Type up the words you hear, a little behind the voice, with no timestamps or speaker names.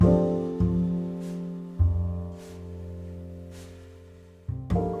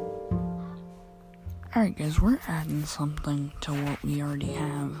Alright guys, we're adding something to what we already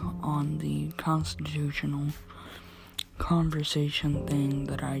have on the constitutional conversation thing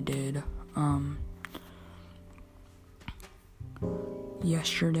that I did,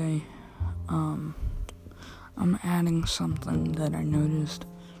 yesterday. I'm adding something that I noticed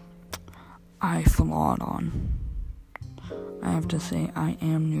I flawed on. I have to say, I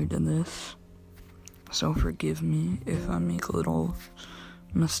am new to this, so forgive me if I make little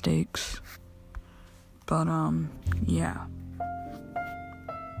mistakes. But, yeah.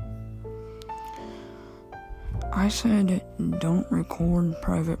 I said, don't record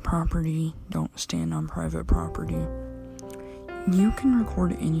private property, don't stand on private property. You can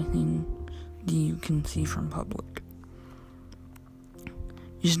record anything that you can see from public.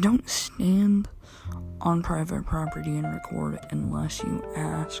 Just don't stand on private property and record unless you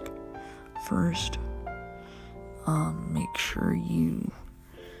ask first. Make sure you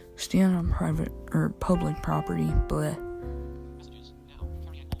stand on private or public property,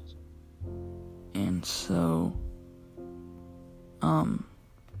 and so,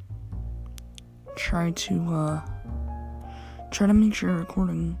 try to make sure you're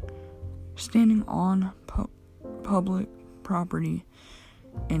recording standing on public property,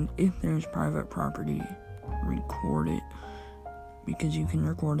 and if there's private property, record it, because you can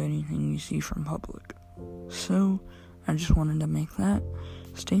record anything you see from public. So, I just wanted to make that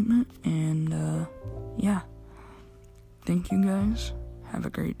statement, and, yeah. Thank you guys. Have a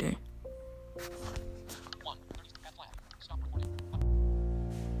great day.